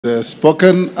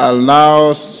Spoken. I'll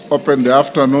now open the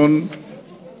afternoon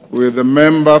with the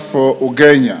member for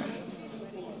Ugenya.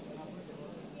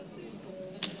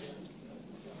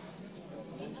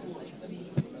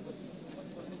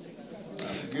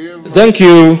 Thank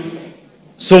you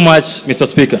so much, Mr.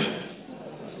 Speaker.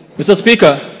 Mr.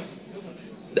 Speaker,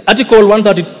 the Article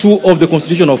 132 of the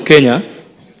Constitution of Kenya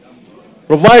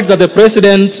provides that the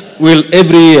President will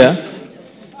every year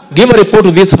give a report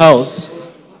to this House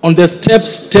on the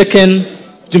steps taken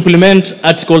to implement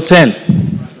Article 10.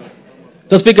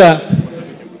 Mr. Speaker,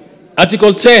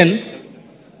 Article 10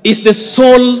 is the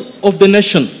soul of the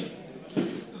nation.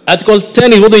 Article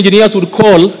 10 is what the engineers would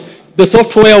call the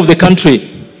software of the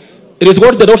country. It is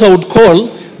what the doctor would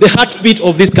call the heartbeat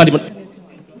of this country.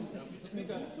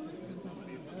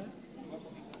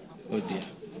 Oh dear.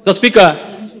 Mr.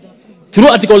 Speaker, through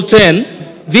Article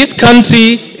 10, this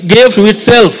country gave to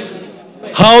itself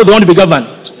how they want to be governed.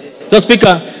 Mr.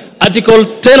 Speaker,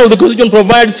 Article 10 of the Constitution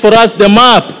provides for us the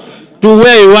map to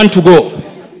where we want to go.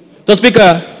 Mr.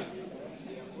 Speaker,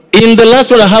 in the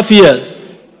last 1.5 years,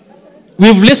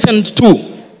 we've listened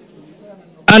to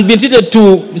and been treated to,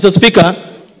 Mr. Speaker,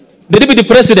 the Deputy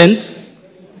President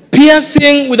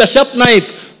piercing with a sharp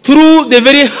knife through the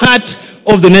very heart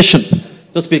of the nation,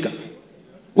 Mr. Speaker.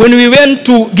 When we went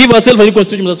to give ourselves a new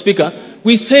constitution, Mr. Speaker,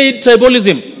 we said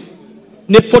tribalism,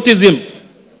 nepotism,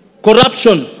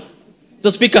 corruption,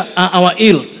 Mr. Speaker, are our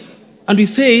ills. And we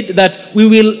said that we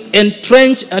will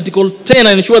entrench Article 10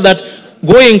 and ensure that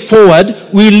going forward,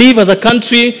 we live as a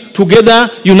country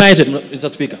together, united, Mr.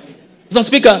 Speaker. Mr.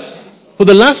 Speaker, for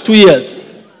the last 2 years,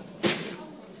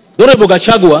 the Honorable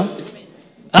Gachagua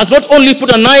has not only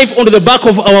put a knife onto the back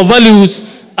of our values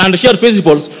and shared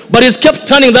principles, but he's kept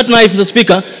turning that knife, Mr.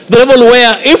 Speaker, to the level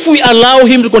where if we allow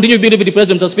him to continue being Deputy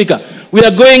President, Mr. Speaker, we are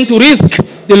going to risk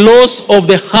the loss of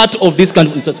the heart of this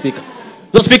country, Mr. Speaker.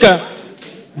 Mr. Speaker,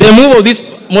 the move of this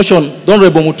motion, the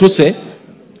Honorable Mutuse,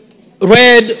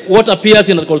 read what appears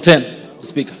in Article 10, Mr.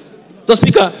 Speaker. Mr.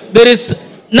 Speaker, there is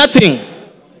nothing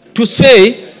to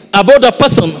say about a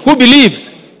person who believes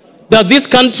that this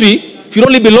country should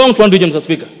only belong to one region, Mr.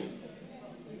 Speaker.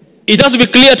 It has to be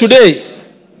clear today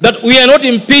that we are not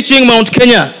impeaching Mount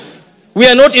Kenya. We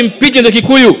are not impeaching the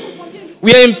Kikuyu.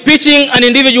 We are impeaching an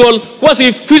individual who has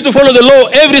refused to follow the law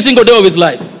every single day of his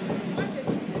life.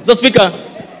 Mr. Speaker,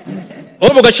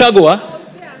 Honorable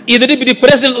Gachagua is the Deputy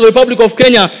President of the Republic of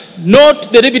Kenya,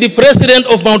 not the Deputy President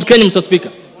of Mount Kenya, Mr.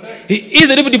 Speaker. He is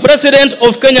the Deputy President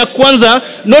of Kenya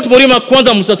Kwanza, not Murima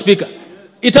Kwanza, Mr. Speaker.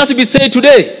 It has to be said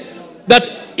today that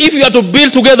if you are to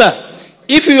build together,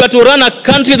 if you are to run a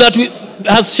country that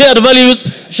has shared values,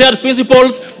 shared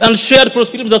principles, and shared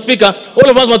prosperity, Mr. Speaker,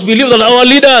 all of us must believe that our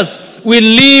leaders will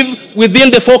live within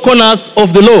the four corners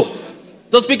of the law.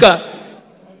 Mr. Speaker,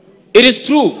 it is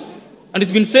true, and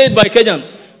it's been said by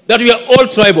Kenyans, that we are all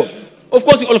tribal. Of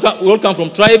course, we all come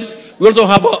from tribes. We also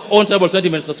have our own tribal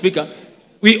sentiments, Mr. Speaker.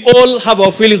 We all have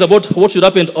our feelings about what should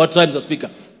happen to our tribe, Mr. Speaker.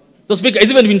 Mr. Speaker,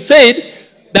 it's even been said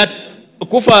that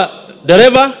Kufa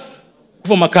Dereva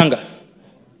Kufa Makanga.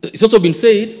 It's also been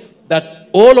said that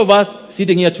all of us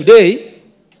sitting here today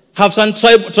have some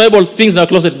tribal things in our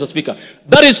closet, Mr. Speaker.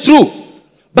 That is true.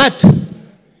 But,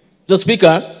 Mr.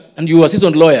 Speaker, and you are a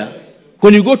seasoned lawyer,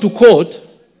 when you go to court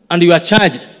and you are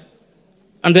charged,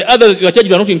 and the others you are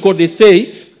charged are not in court, they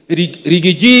say,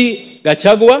 Rigiji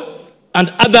Gachagua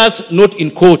and others not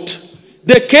in court.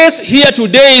 The case here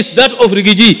today is that of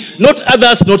Rigiji, not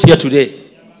others not here today.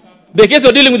 The case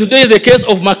we're dealing with today is the case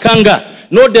of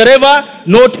Makanga, not Dereva,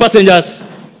 not passengers.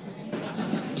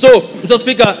 So, Mr.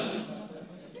 Speaker,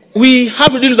 we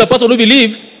have to deal with a person who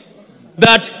believes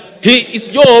that his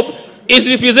job is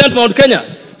to represent Mount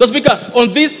Kenya. Mr. Speaker,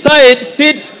 on this side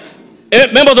sits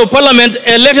members of parliament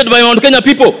elected by Mount Kenya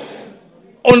people.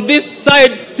 On this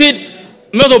side sits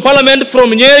members of parliament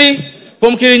from Nyeri,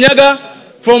 from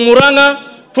Kirinyaga, from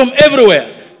Muranga, from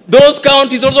everywhere. Those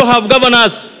counties also have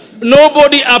governors.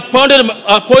 Nobody appointed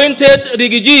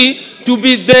Rigiji to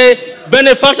be the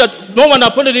benefactor. No one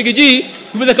appointed Rigiji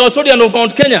to be the custodian of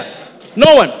Mount Kenya.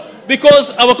 No one.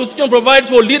 Because our constitution provides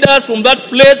for leaders from that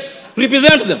place to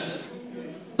represent them.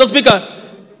 Mr. Speaker,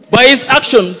 by his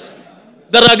actions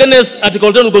that are against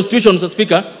Article 10 of the Constitution, Mr.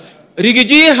 Speaker,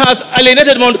 Rigiji has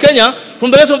alienated Mount Kenya from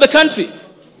the rest of the country.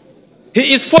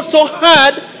 He is fought so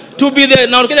hard to be the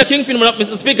Mount Kenya kingpin,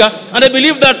 Mr. Speaker, and I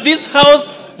believe that this House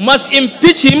must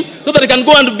impeach him so that he can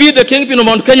go and be the kingpin of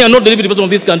Mount Kenya, not the Deputy President of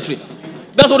this country.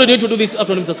 That's what we need to do this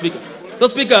afternoon, Mr. Speaker. Mr.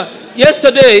 Speaker,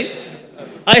 yesterday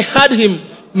I heard him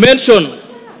mention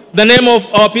the name of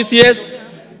our PCS,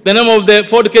 the name of the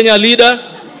Ford Kenya leader.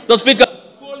 Mr. Speaker,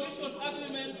 coalition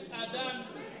agreements are done.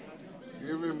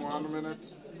 Give him 1 minute.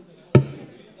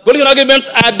 Coalition agreements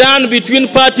are done between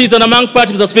parties and among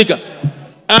parties, Mr. Speaker.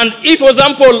 And if, for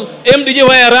example, MDG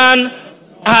where I run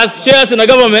has shares in a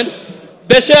government,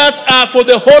 the shares are for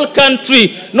the whole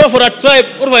country, not for a tribe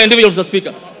or for an individual, Mr.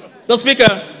 Speaker. Mr.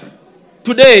 Speaker,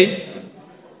 today,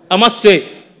 I must say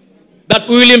that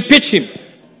we will impeach him.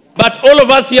 But all of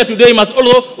us here today must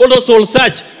also soul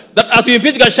search that as we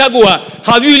impeach Gachagua,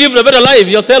 have you lived a better life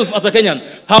yourself as a Kenyan?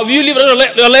 Have you lived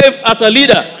your life as a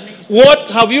leader? What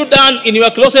have you done in your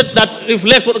closet that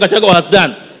reflects what Gachagua has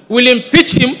done? We'll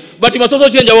impeach him, but we must also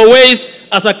change our ways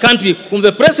as a country, from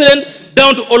the president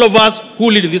down to all of us who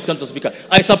lead this country, Speaker.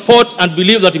 I support and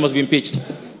believe that he must be impeached.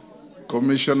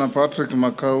 Commissioner Patrick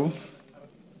Makau.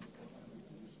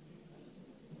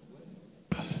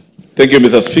 Thank you,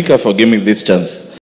 Mr. Speaker, for giving me this chance.